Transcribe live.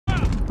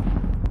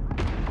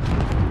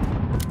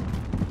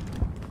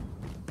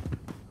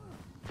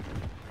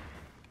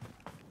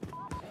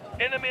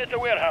Enemy at the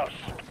warehouse.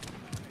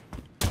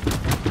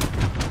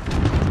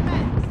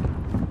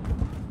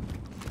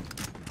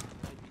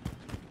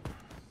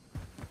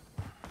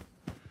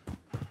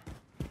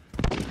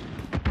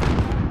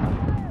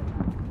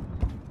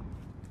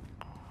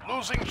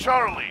 Losing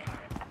Charlie.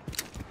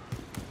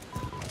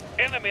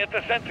 Enemy at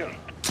the center.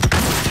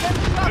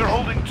 We're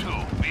holding 2.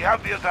 We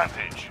have the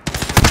advantage.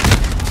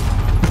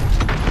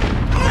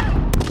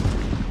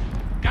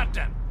 Got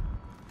them.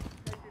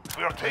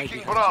 We are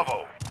taking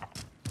Bravo.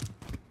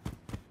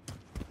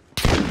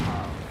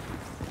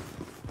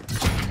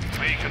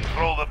 We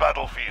control the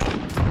battlefield.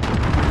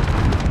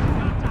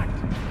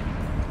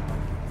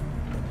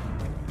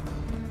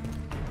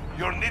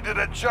 You're needed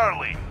at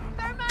Charlie.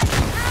 Enemy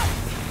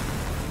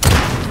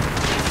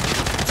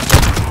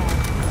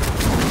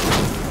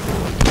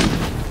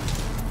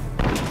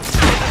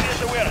at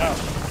the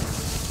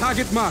warehouse.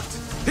 Target marked.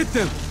 Hit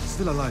them.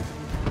 Still alive.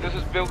 This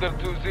is Builder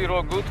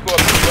 2-0. Good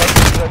copy.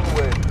 Right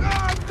away.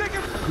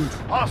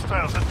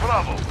 Hostiles at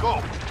Bravo.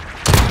 Go.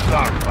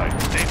 Dark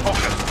fight. Stay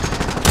focused.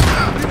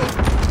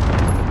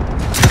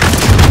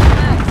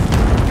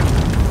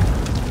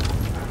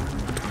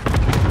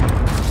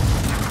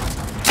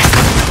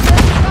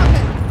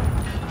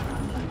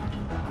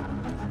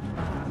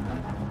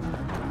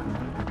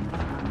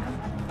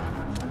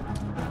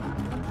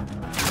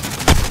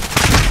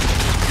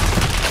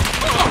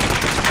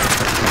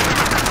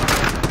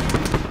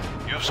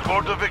 You've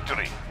scored a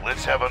victory.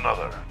 Let's have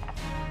another.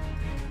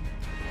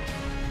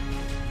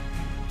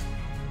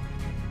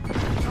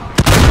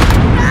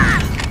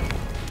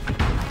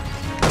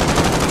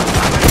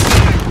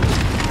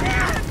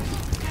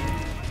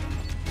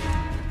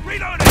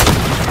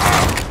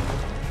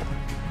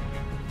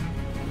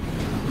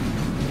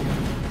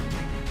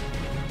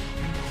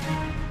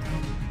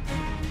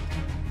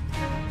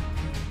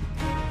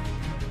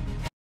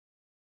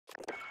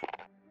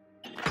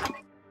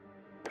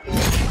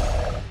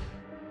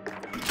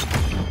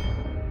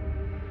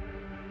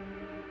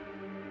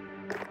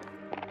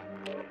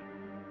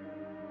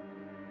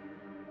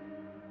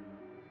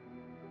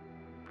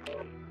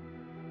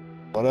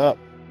 What up?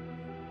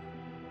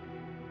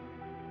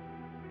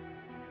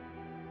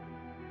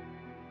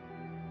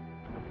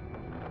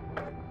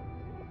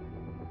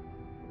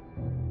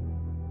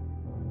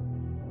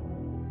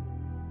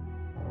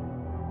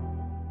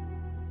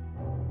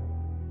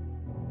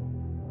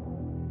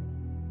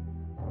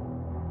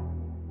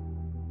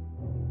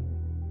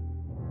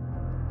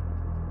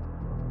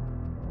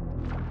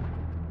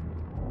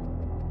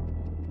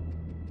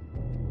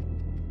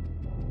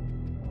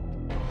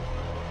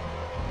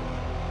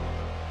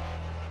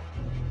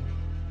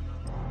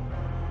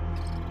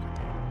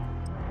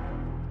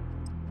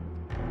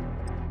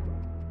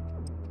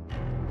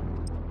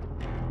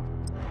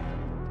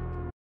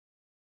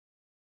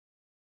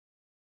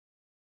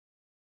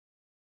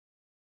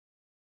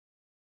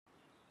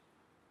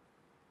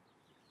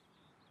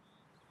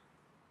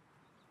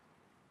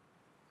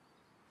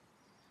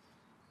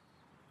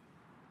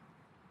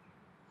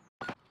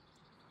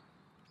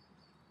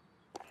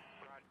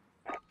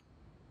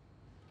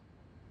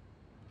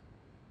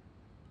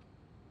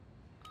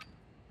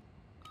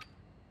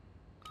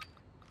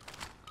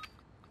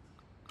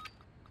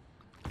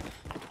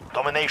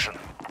 Domination.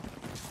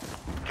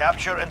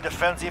 Capture and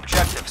defend the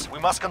objectives. We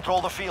must control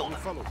the field.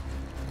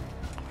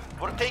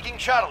 We're taking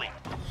Charlie.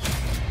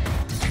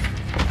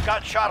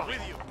 Got Charlie.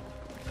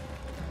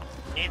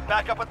 Need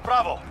backup at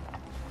Bravo.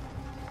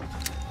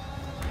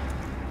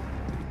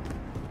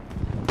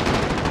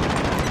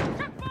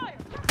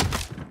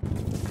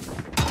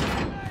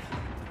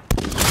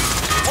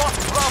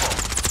 Lost Bravo.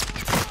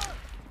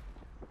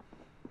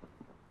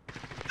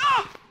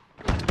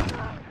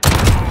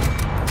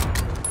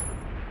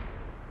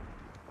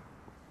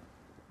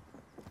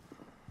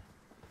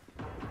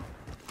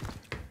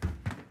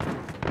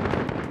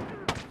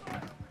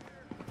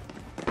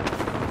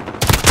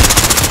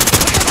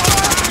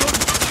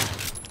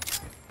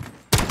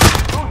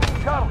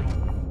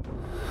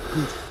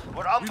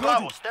 We're on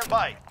Bravo, stand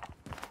by.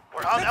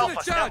 We're on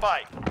Alpha, stand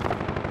by.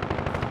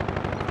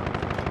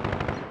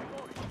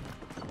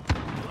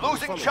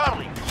 Losing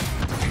Charlie.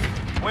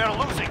 We're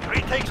losing.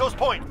 Retake those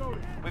points.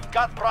 We've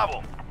got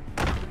Bravo.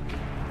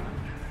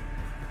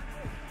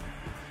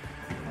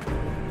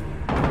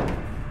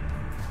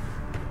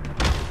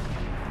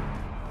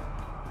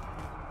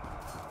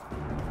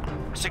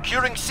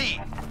 Securing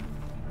C.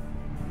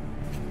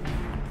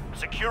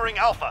 Securing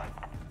Alpha.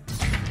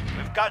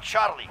 We've got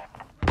Charlie.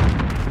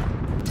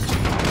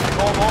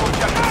 All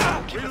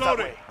objectives. Keep it that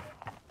way.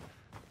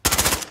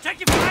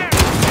 Taking fire!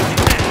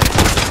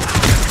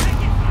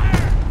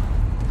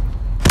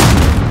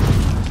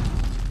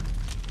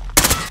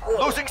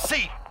 Losing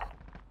C.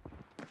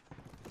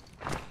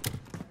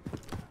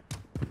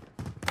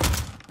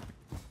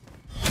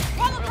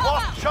 We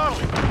lost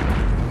Charlie.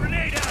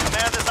 Grenade out!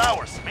 Command is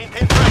ours.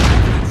 Maintain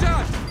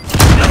pressure.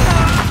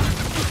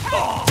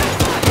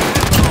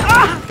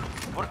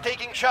 We're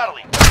taking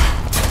Charlie.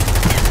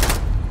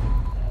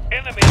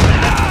 Enemy!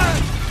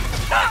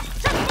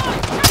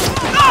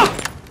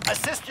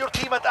 Assist your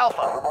team at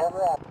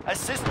Alpha.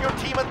 Assist your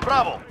team at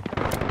Bravo.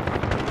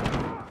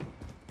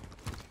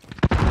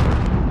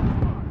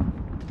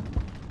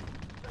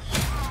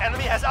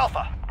 Enemy has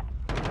Alpha.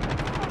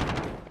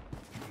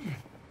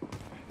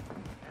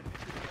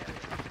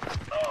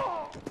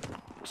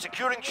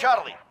 Securing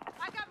Charlie.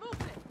 I got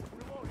movement.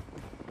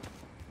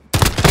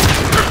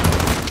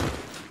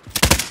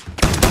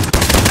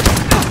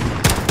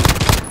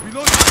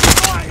 Reloading.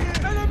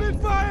 Enemy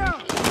fire!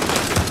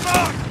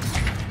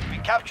 We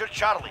captured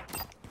Charlie.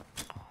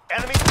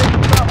 Enemy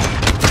taking Bravo.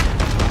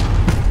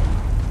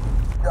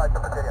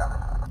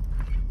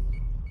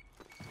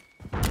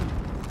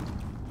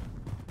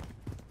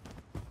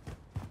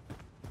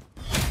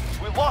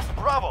 We lost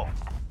Bravo.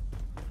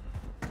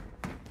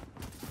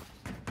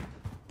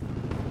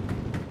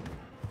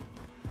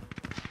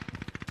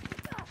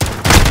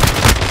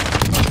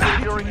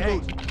 Securing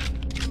A.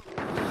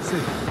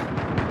 Safe.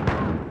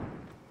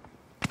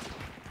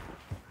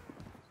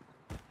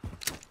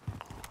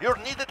 You're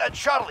needed at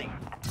Charlie.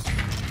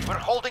 We're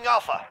holding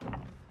Alpha.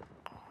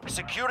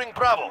 Securing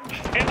Bravo.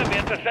 Enemy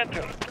at the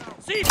center.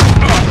 See?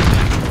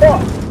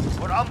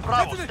 We're on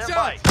Bravo. Get to the Stand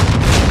by. charge.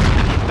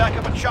 Need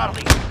backup at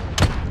Charlie.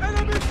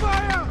 Enemy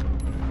fire!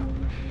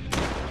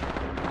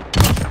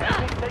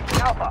 Enemy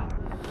taking Alpha.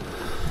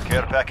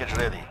 Care package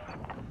ready.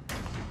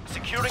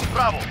 Securing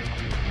Bravo.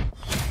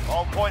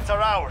 All points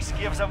are ours.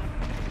 Gives them.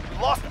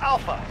 Lost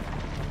Alpha.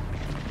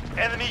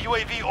 Enemy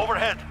UAV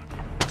overhead.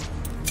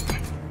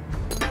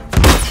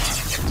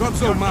 Drop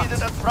zone marked.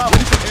 Needed at Bravo.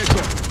 Ready for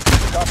aircraft.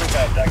 Copy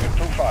that, Dagger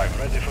 2-5,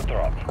 ready for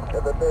drop.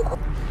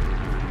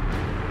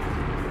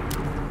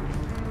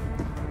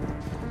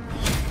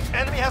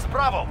 Enemy has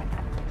Bravo.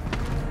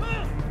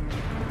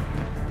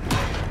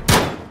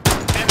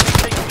 Enemy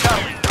taking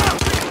Charlie.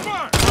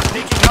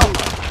 Taking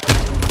Alpha.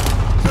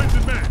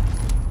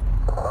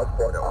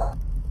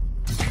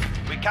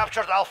 We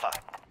captured Alpha.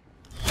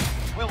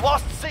 We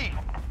lost C.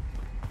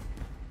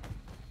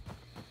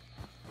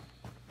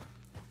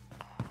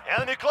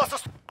 Enemy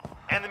closest.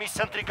 Enemy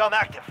sentry gun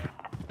active.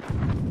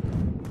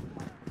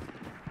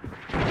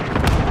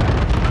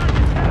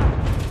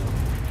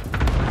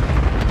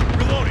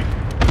 Reloading.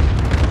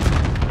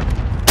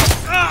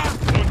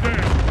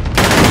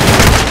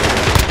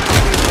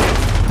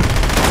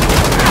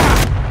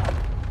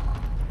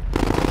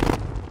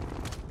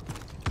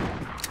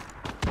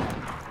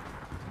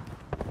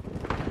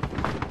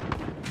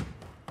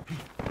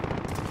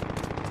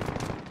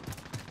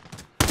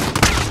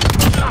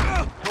 One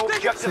down. No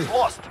objectives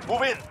lost.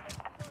 Move in.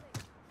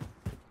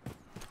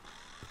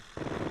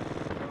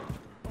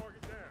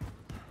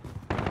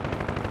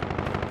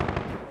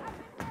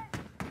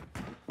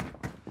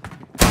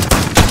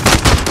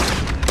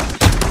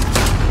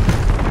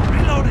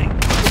 Reloading.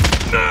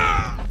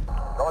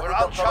 We're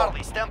on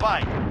Charlie. Stand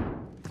by.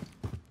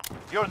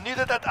 You're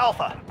needed at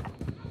Alpha.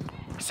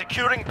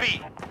 Securing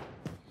B.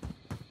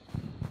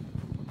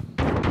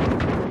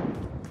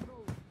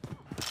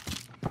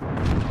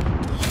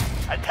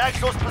 Attack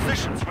those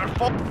positions. We're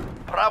full.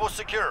 Bravo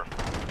secure.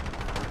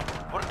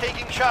 We're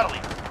taking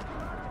Charlie.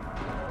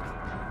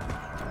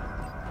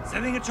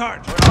 Sending a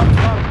charge. We're on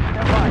Charlie.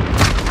 Stand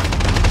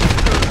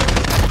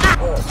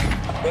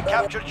by. We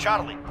captured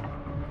Charlie.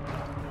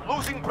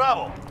 Losing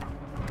Bravo.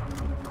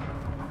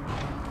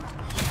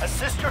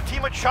 Assist your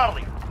team at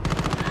Charlie.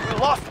 We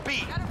lost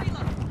B. Gotta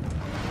reload.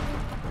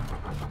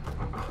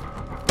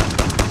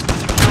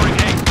 Securing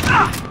A.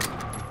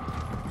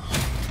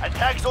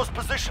 Attack those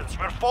positions.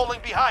 We're falling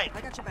behind.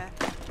 I got your back.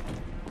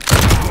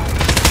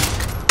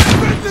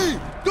 Friendly!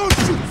 Don't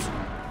shoot!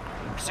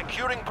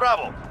 Securing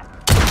Bravo. We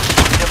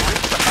have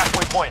reached the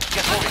halfway point.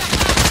 Get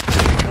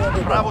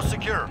moving. Bravo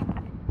secure.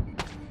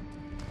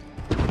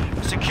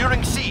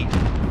 Securing C.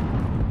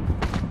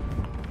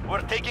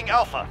 We're taking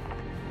Alpha.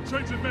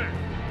 Changing man.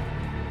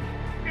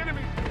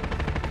 Enemy.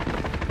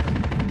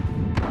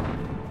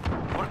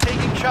 We're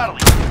taking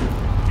Charlie.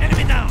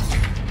 Enemy down.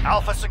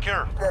 Alpha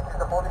secure.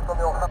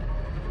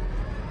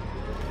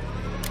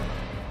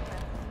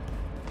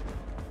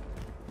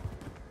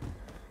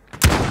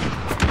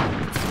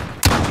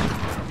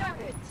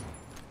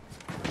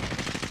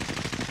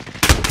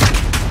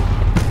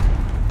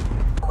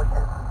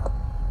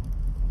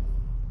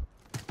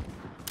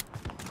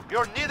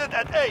 You're needed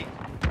at A.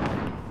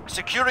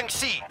 Securing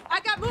C.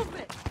 I got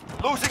movement.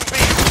 Losing B.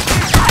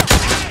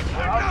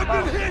 We're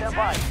outside. Stand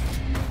by.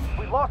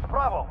 We lost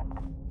Bravo.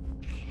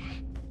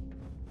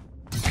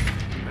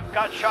 We've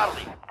got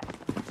Charlie.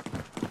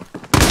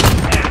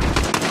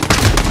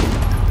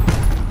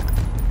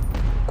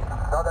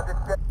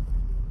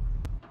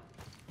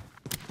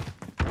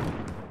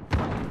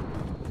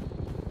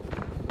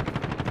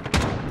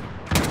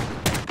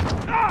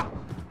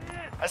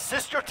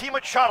 Assist your team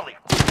at Charlie.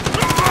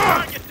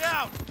 Get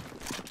down!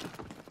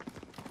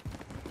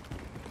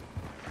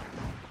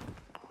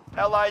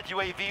 Allied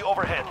UAV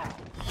overhead.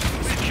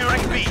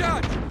 Securing B.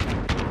 Charge!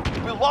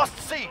 We lost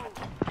C.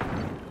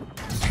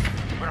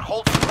 We're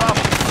holding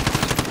Bravo.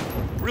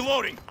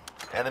 Reloading.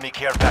 Enemy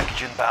care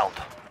package inbound.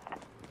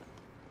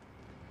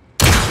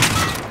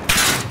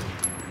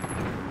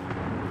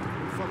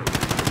 Follow.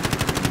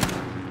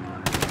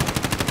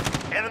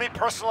 Enemy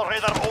personal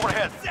radar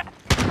overhead.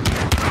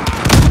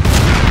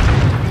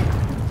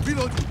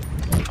 Reload.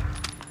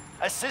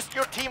 Assist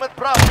your team at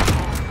Bravo.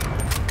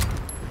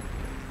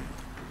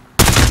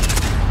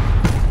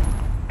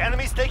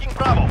 Enemies taking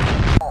Bravo.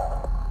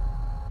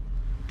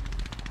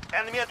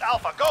 Enemy at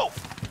Alpha, go!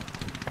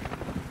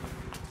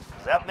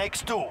 That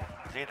makes 2.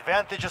 The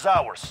advantage is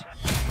ours.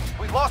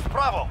 We lost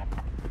Bravo.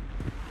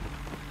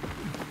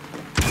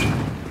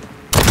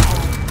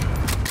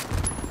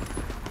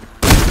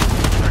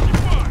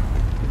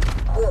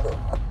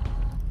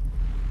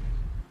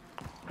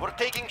 We're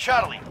taking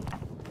Charlie.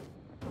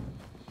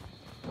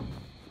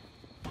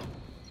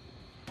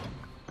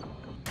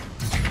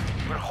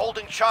 We're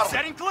holding Charlie.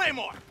 Setting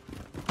Claymore!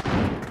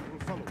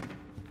 Follow.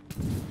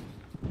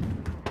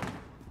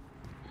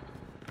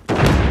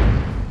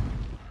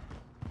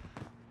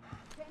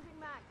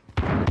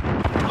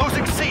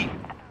 Losing C.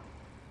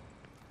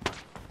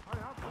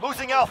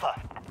 Losing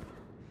Alpha.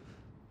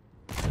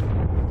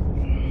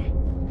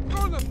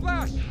 Throw the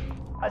flash.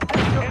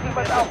 Assist your team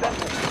at Alpha.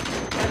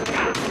 Enemy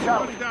losing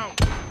Charlie. Down.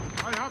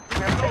 I have to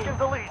We're taking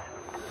the lead.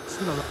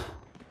 Still alive.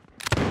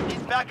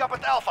 He's back up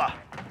at Alpha.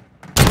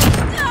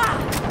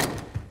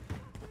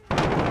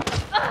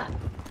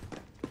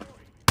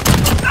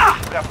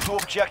 We have 2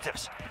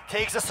 objectives.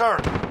 Take the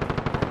third.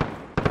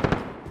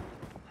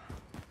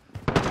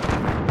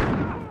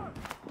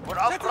 We're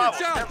out Set to the Bravo.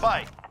 charge. Stand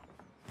by.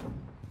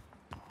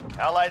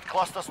 Allied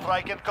cluster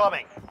strike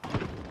incoming.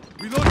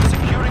 Reload.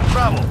 Securing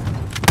Bravo.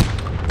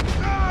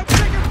 I'm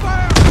taking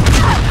fire.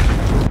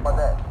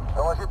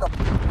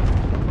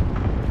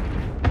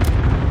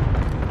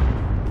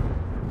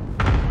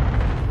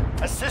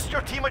 Assist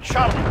your team at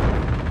Charlie.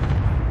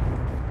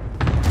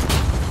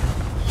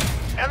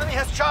 Enemy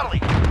has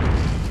Charlie.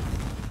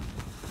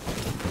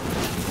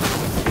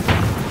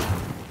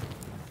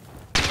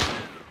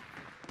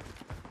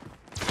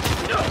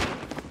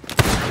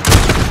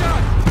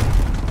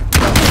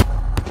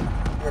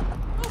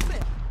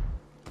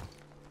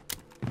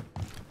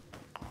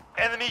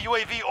 Enemy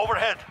UAV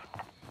overhead.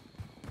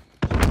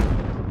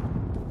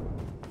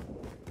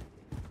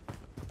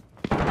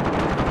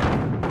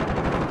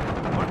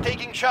 We're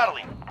taking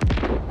Charlie.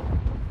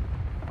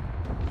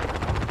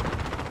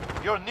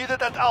 You're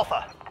needed at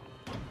Alpha.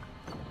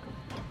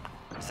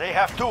 They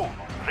have 2.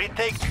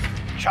 Retake.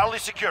 Charlie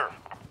secure.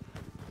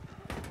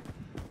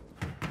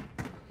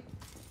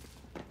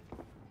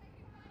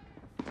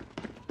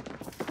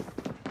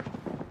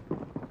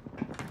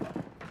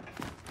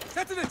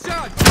 Set to the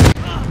charge.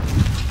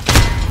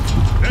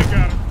 They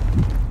got him.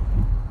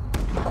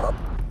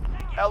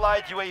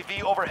 Allied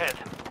UAV overhead.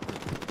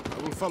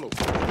 I will follow.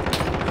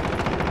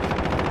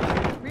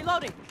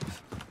 Reloading.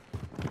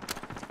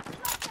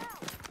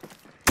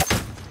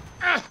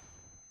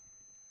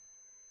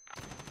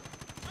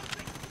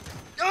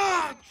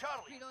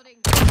 Charlie. Reloading.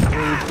 2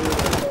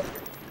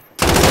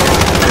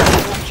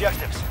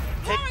 objectives.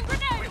 Throwing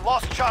grenade. We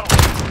lost Charlie.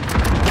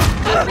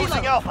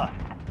 Losing Alpha.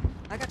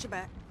 I got your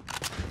back.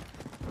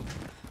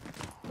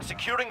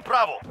 Securing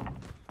Bravo.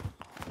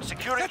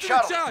 Securing Set to the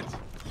Charlie. charge.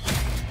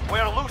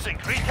 We're losing.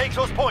 Retake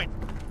those points.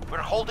 We're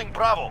holding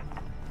Bravo.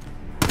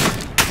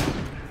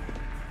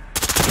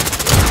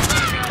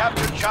 We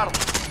captured Charlie.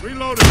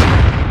 Reloading.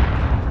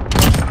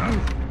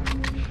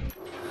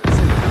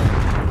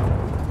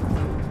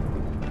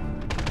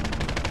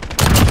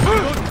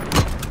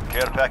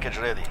 Care package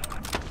ready.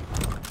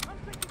 Set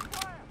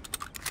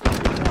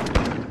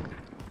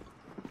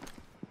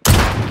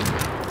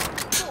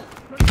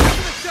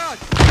to the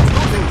charge.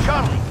 Losing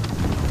Charlie.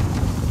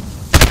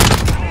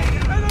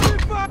 Enemy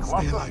fire.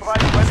 Cluster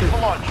strike ready for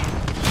launch.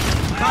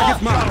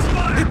 Target marked.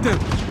 Hit them.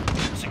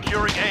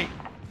 Securing A.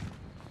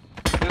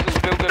 This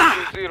is Builder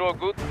 2-0,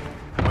 good.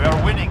 We are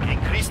winning.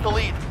 Increase the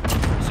lead.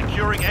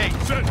 Securing A.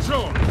 Set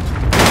charge. Look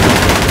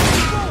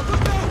out.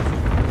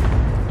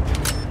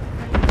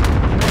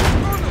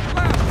 Throw the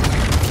flash.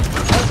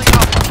 Holding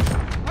Alpha.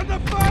 Under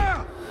fire.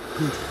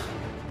 Good.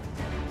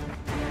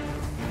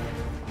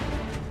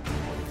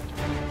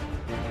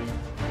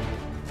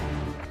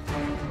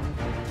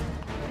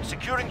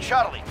 Securing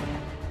Charlie.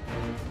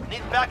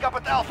 Need backup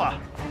at Alpha.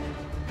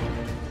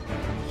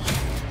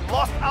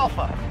 Lost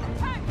Alpha.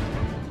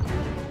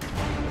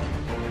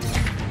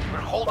 We're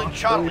holding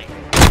Charlie.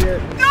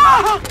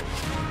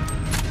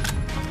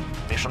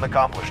 Mission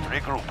accomplished.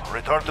 Regroup.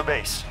 Return to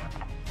base.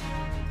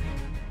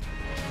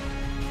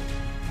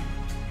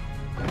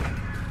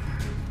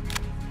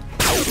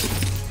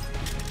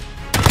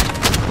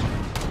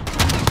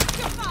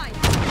 You're fine.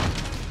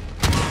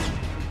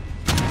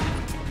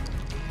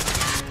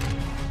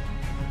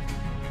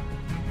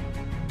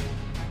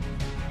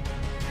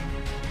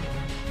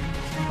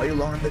 Are you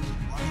alarmed?